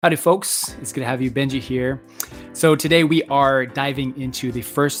Howdy, folks. It's good to have you. Benji here. So today we are diving into the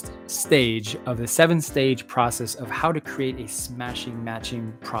first stage of the 7-stage process of how to create a smashing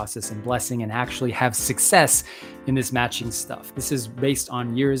matching process and blessing and actually have success in this matching stuff. This is based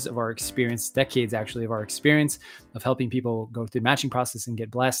on years of our experience, decades actually of our experience of helping people go through the matching process and get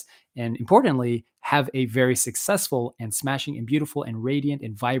blessed. And importantly, have a very successful and smashing and beautiful and radiant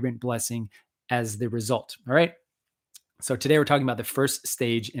and vibrant blessing as the result. All right. So today we're talking about the first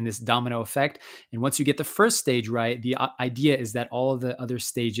stage in this domino effect. And once you get the first stage right, the idea is that all of the other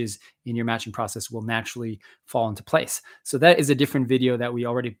stages in your matching process will naturally fall into place. So that is a different video that we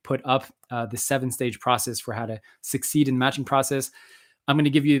already put up, the 7-stage process for how to succeed in the matching process. I'm going to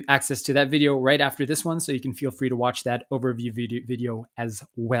give you access to that video right after this one, so you can feel free to watch that overview video as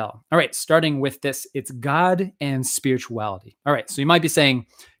well. All right, starting with this, it's God and spirituality. All right, so you might be saying,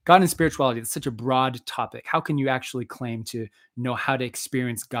 God and spirituality, that's such a broad topic. How can you actually claim to know how to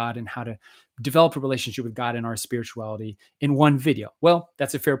experience God and how to develop a relationship with God and our spirituality in one video? Well,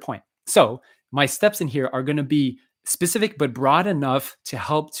 that's a fair point. So my steps in here are going to be specific but broad enough to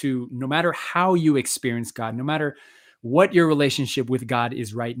help to, no matter how you experience God, no matter what your relationship with God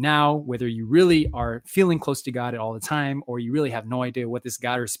is right now, whether you really are feeling close to God all the time, or you really have no idea what this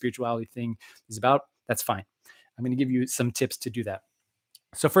God or spirituality thing is about, that's fine. I'm going to give you some tips to do that.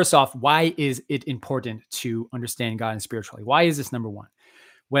 So first off, why is it important to understand God and spirituality? Why is this number one?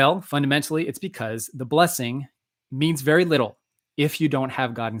 Well, fundamentally, it's because the blessing means very little if you don't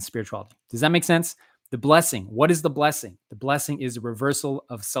have God and spirituality. Does that make sense? The blessing, what is the blessing? The blessing is a reversal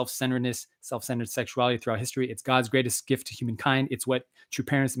of self-centeredness, self-centered sexuality throughout history. It's God's greatest gift to humankind. It's what true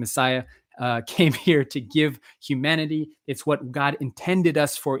parents, the Messiah, came here to give humanity. It's what God intended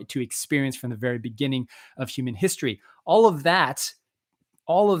us to experience from the very beginning of human history. All of that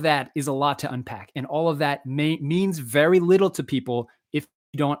is a lot to unpack. And all of that means very little to people if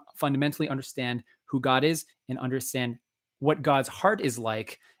you don't fundamentally understand who God is and understand what God's heart is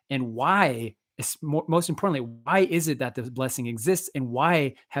like and why, most importantly, why is it that the blessing exists and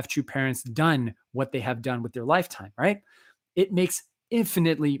why have true parents done what they have done with their lifetime, right? It makes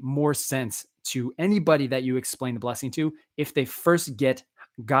infinitely more sense to anybody that you explain the blessing to if they first get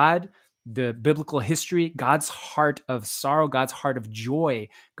God, the biblical history, God's heart of sorrow, God's heart of joy,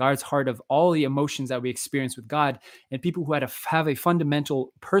 God's heart of all the emotions that we experience with God, and people who have a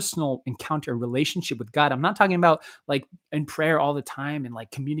fundamental personal encounter, relationship with God. I'm not talking about like in prayer all the time and like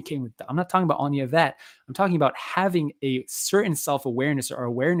communicating with, I'm not talking about any of that. I'm talking about having a certain self-awareness or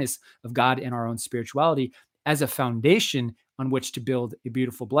awareness of God and our own spirituality as a foundation on which to build a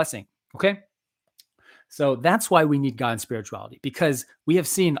beautiful blessing. Okay. So that's why we need God and spirituality, because we have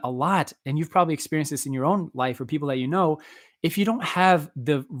seen a lot, and you've probably experienced this in your own life or people that you know. If you don't have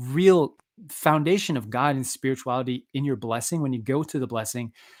the real foundation of God and spirituality in your blessing, when you go to the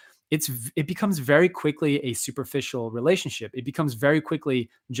blessing, it becomes very quickly a superficial relationship. It becomes very quickly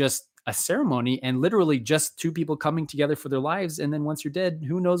just a ceremony and literally just two people coming together for their lives. And then once you're dead,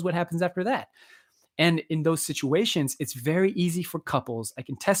 who knows what happens after that? And in those situations, it's very easy for couples. I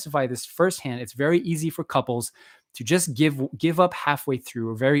can testify this firsthand. It's very easy for couples to just give up halfway through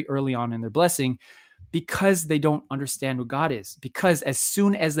or very early on in their blessing because they don't understand who God is. Because as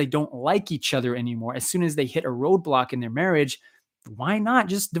soon as they don't like each other anymore, as soon as they hit a roadblock in their marriage, why not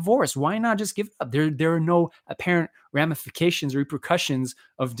just divorce? Why not just give up? There are no apparent ramifications, repercussions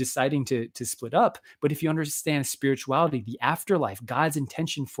of deciding to split up. But if you understand spirituality, the afterlife, God's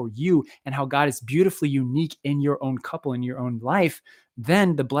intention for you, and how God is beautifully unique in your own couple, in your own life,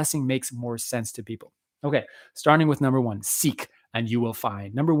 then the blessing makes more sense to people. Okay, starting with number one, seek and you will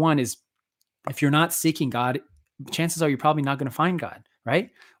find. Number one is, if you're not seeking God, chances are you're probably not going to find God, right?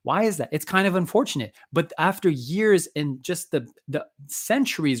 Why is that? It's kind of unfortunate. But after years and just the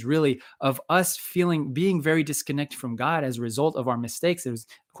centuries really of us being very disconnected from God as a result of our mistakes, it was,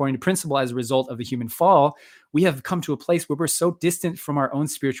 according to principle, as a result of the human fall, we have come to a place where we're so distant from our own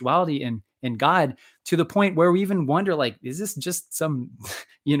spirituality and God, to the point where we even wonder, like, is this just some,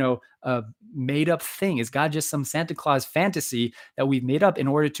 made up thing? Is God just some Santa Claus fantasy that we've made up in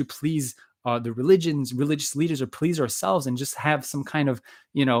order to please the religious leaders, or please ourselves and just have some kind of,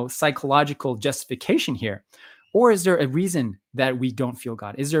 psychological justification here? Or is there a reason that we don't feel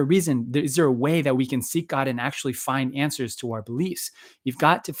God? Is there a way that we can seek God and actually find answers to our beliefs? You've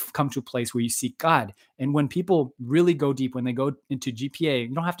got to come to a place where you seek God. And when people really go deep, when they go into GPA,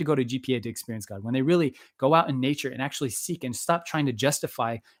 you don't have to go to GPA to experience God. When they really go out in nature and actually seek and stop trying to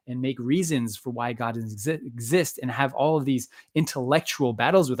justify and make reasons for why God exists and have all of these intellectual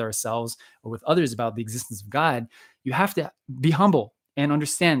battles with ourselves or with others about the existence of God, you have to be humble and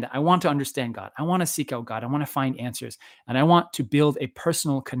understand that I want to understand God. I want to seek out God. I want to find answers, and I want to build a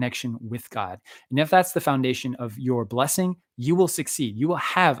personal connection with God. And if that's the foundation of your blessing, you will succeed. You will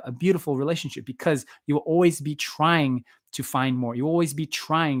have a beautiful relationship because you will always be trying to find more. You will always be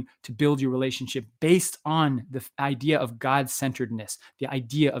trying to build your relationship based on the idea of God-centeredness, the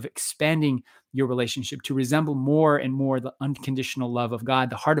idea of expanding your relationship to resemble more and more the unconditional love of God,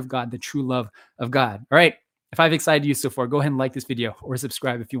 the heart of God, the true love of God. All right. If I've excited you so far, go ahead and like this video or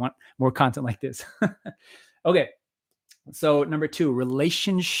subscribe if you want more content like this. Okay. So number 2,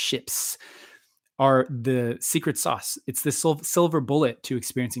 relationships are the secret sauce. It's the silver bullet to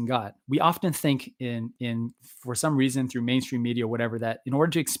experiencing God. We often think in for some reason through mainstream media or whatever, that in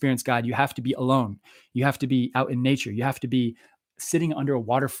order to experience God, you have to be alone. You have to be out in nature. You have to be sitting under a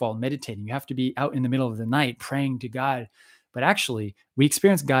waterfall meditating. You have to be out in the middle of the night praying to God. But actually, we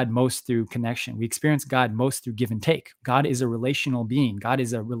experience God most through connection. We experience God most through give and take. God is a relational being. God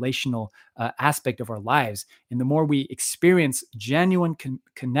is a relational aspect of our lives. And the more we experience genuine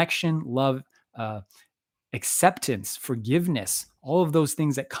connection, love, acceptance, forgiveness, all of those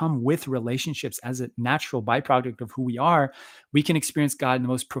things that come with relationships as a natural byproduct of who we are, we can experience God in the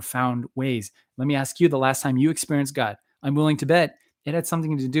most profound ways. Let me ask you, the last time you experienced God, I'm willing to bet it had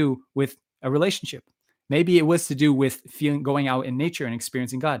something to do with a relationship. Maybe it was to do with going out in nature and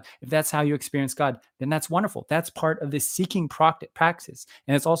experiencing God. If that's how you experience God, then that's wonderful. That's part of this seeking practice.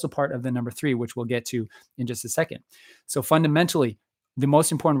 And it's also part of the number 3, which we'll get to in just a second. So fundamentally, the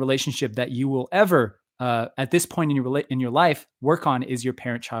most important relationship that you will ever, at this point in your life, work on is your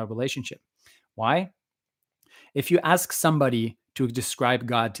parent-child relationship. Why? If you ask somebody to describe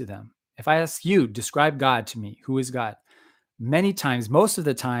God to them, if I ask you, describe God to me, who is God? Many times, most of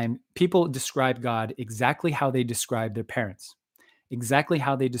the time, people describe God exactly how they describe their parents, exactly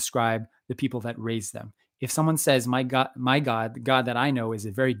how they describe the people that raised them. If someone says, my God, the God that I know is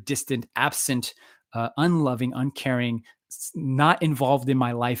a very distant, absent, unloving, uncaring, not involved in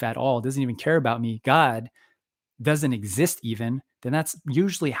my life at all, doesn't even care about me, God doesn't exist even, then that's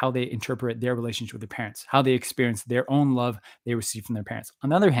usually how they interpret their relationship with their parents, how they experience their own love they receive from their parents. On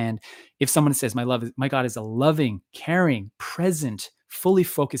the other hand, if someone says, my God is a loving, caring, present, fully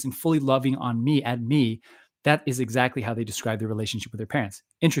focused and fully loving on me, at me, that is exactly how they describe their relationship with their parents.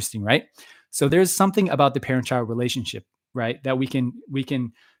 Interesting, right? So there's something about the parent-child relationship, right, that we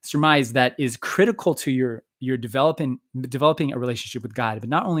can surmise that is critical to your developing a relationship with God, but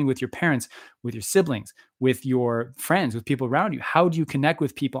not only with your parents, with your siblings, with your friends, with people around you. How do you connect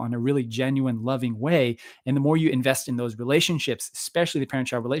with people in a really genuine, loving way? And the more you invest in those relationships, especially the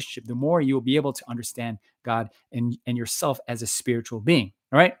parent-child relationship, the more you will be able to understand God and yourself as a spiritual being.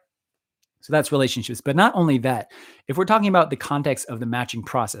 All right. So that's relationships. But not only that, if we're talking about the context of the matching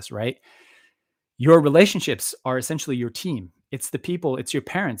process, right? Your relationships are essentially your team. It's the people, it's your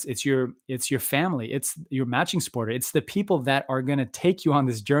parents, it's your family, it's your matching supporter. It's the people that are going to take you on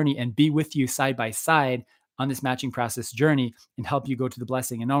this journey and be with you side by side on this matching process journey and help you go to the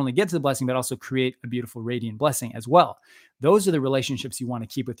blessing, and not only get to the blessing, but also create a beautiful, radiant blessing as well. Those are the relationships you want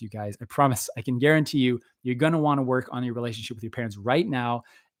to keep with you guys. I promise, I can guarantee you, you're going to want to work on your relationship with your parents right now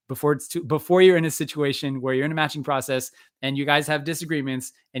before you're in a situation where you're in a matching process and you guys have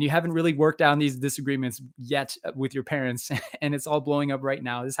disagreements and you haven't really worked out these disagreements yet with your parents and it's all blowing up right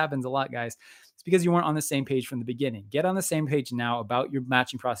now. This happens a lot, guys. It's because you weren't on the same page from the beginning. Get on the same page now about your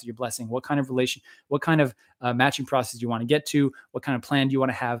matching process, your blessing, what kind of matching process you want to get to, what kind of plan do you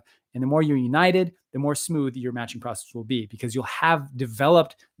want to have. And the more you're united, the more smooth your matching process will be, because you'll have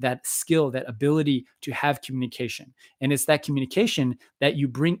developed that skill, that ability to have communication. And it's that communication that you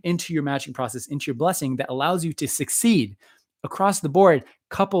bring into your matching process, into your blessing, that allows you to succeed across the board.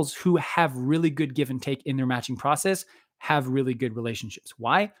 Couples who have really good give and take in their matching process have really good relationships.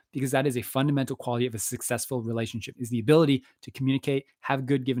 Why? Because that is a fundamental quality of a successful relationship, is the ability to communicate, have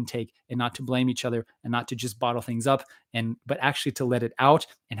good give and take, and not to blame each other, and not to just bottle things up, but actually to let it out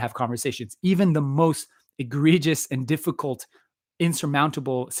and have conversations. Even the most egregious and difficult,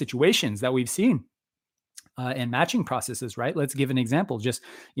 insurmountable situations that we've seen in matching processes, right? Let's give an example. Just,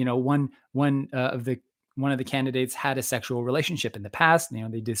 one of the candidates had a sexual relationship in the past.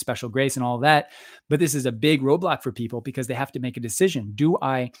 They did special grace and all of that. But this is a big roadblock for people because they have to make a decision. Do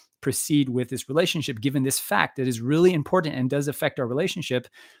I proceed with this relationship given this fact that is really important and does affect our relationship?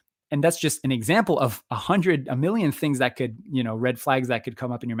 And that's just an example of a million things that could, red flags that could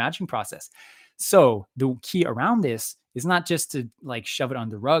come up in your matching process. So the key around this is not just to shove it on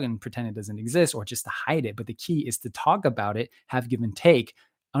the rug and pretend it doesn't exist or just to hide it. But the key is to talk about it, have give and take,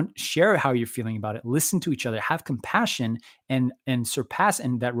 share how you're feeling about it, listen to each other, have compassion, and surpass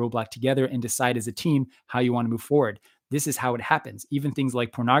that roadblock together and decide as a team how you want to move forward. this is how it happens. Even things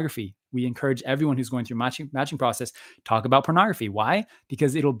like pornography. We encourage everyone who's going through matching process, talk about pornography. Why?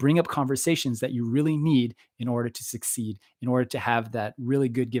 Because it'll bring up conversations that you really need in order to succeed, in order to have that really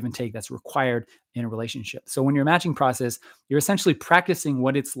good give and take that's required in a relationship. So when you're matching process, you're essentially practicing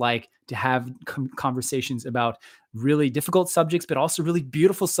what it's like to have conversations about really difficult subjects, but also really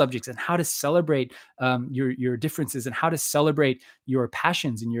beautiful subjects, and how to celebrate your differences, and how to celebrate your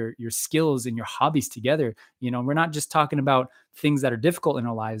passions and your skills and your hobbies together. We're not just talking about things that are difficult in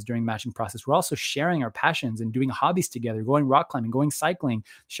our lives during matching process. We're also sharing our passions and doing hobbies together, going rock climbing, going cycling,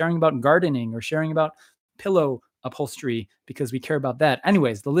 sharing about gardening, or sharing about pillow upholstery because we care about that.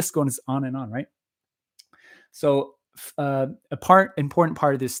 Anyways, the list goes on and on, right? So important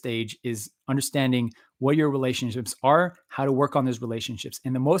part of this stage is understanding what your relationships are, how to work on those relationships.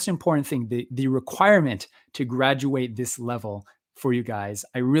 And the most important thing, the requirement to graduate this level for you guys,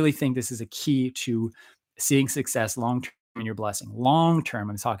 I really think this is a key to seeing success long-term in your blessing. Long-term,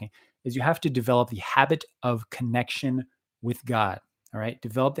 I'm talking, is you have to develop the habit of connection with God. All right.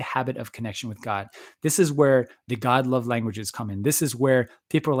 Develop the habit of connection with God. This is where the God love languages come in. This is where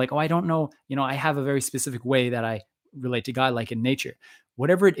people are like, oh, I don't know. I have a very specific way that I relate to God, like in nature.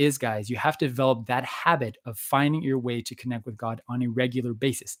 Whatever it is, guys, you have to develop that habit of finding your way to connect with God on a regular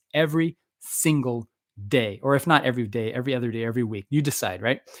basis, every single day, or if not every day, every other day, every week. You decide,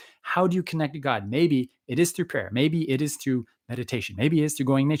 right? How do you connect to God? Maybe it is through prayer. Maybe it is through meditation. Maybe it's through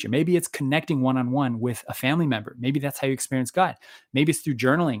going in nature. Maybe it's connecting one-on-one with a family member. Maybe that's how you experience God. Maybe it's through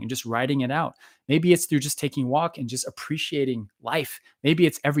journaling and just writing it out. Maybe it's through just taking a walk and just appreciating life. Maybe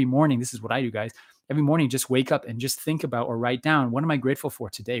it's every morning. This is what I do, guys. Every morning, just wake up and just think about or write down, what am I grateful for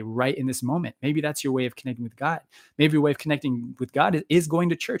today, right in this moment? Maybe that's your way of connecting with God. Maybe your way of connecting with God is going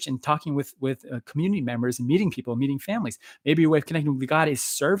to church and talking with community members and meeting people, meeting families. Maybe your way of connecting with God is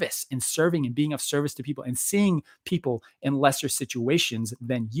service and serving and being of service to people and seeing people in lesser situations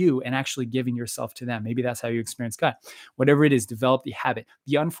than you and actually giving yourself to them. Maybe that's how you experience God. Whatever it is, develop the habit.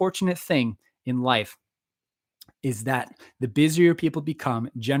 The unfortunate thing in life is that the busier people become,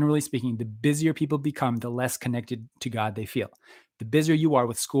 generally speaking, the busier people become, the less connected to God they feel. The busier you are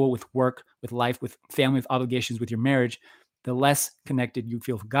with school, with work, with life, with family, with obligations, with your marriage, the less connected you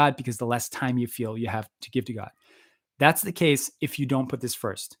feel to God, because the less time you feel you have to give to God. That's the case if you don't put this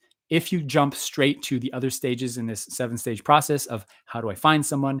first. If you jump straight to the other stages in this 7-stage process of how do I find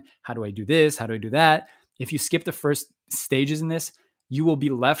someone? How do I do this? How do I do that? If you skip the first stages in this, you will be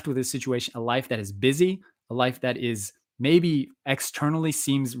left with a situation, a life that is busy, a life that is maybe externally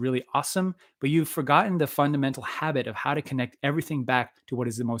seems really awesome, but you've forgotten the fundamental habit of how to connect everything back to what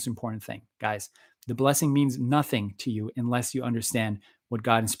is the most important thing. Guys, the blessing means nothing to you unless you understand what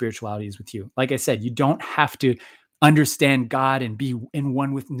God and spirituality is with you. Like I said, you don't have to understand God and be in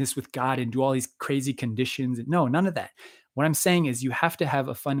oneness with God and do all these crazy conditions. No, none of that. What I'm saying is you have to have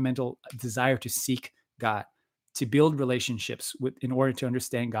a fundamental desire to seek God, to build relationships in order to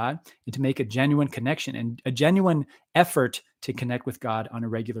understand God, and to make a genuine connection and a genuine effort to connect with God on a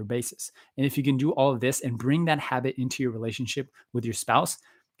regular basis. And if you can do all of this and bring that habit into your relationship with your spouse,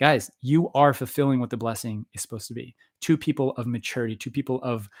 guys, you are fulfilling what the blessing is supposed to be. Two people of maturity, two people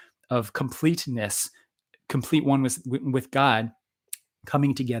of completeness, complete one with God,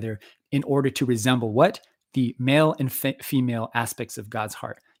 coming together in order to resemble what? The male and female aspects of God's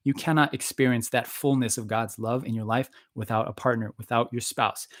heart. You cannot experience that fullness of God's love in your life without a partner, without your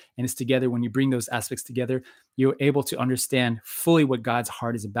spouse. And it's together, when you bring those aspects together, you're able to understand fully what God's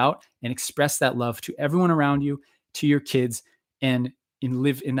heart is about and express that love to everyone around you, to your kids, and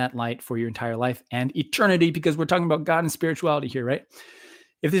live in that light for your entire life and eternity, because we're talking about God and spirituality here, right?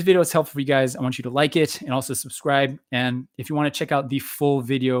 If this video is helpful for you guys, I want you to like it and also subscribe. And if you want to check out the full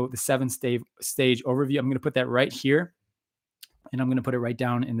video, the 7-stage overview, I'm going to put that right here. And I'm going to put it right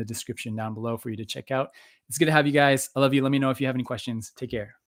down in the description down below for you to check out. It's good to have you guys. I love you. Let me know if you have any questions. Take care.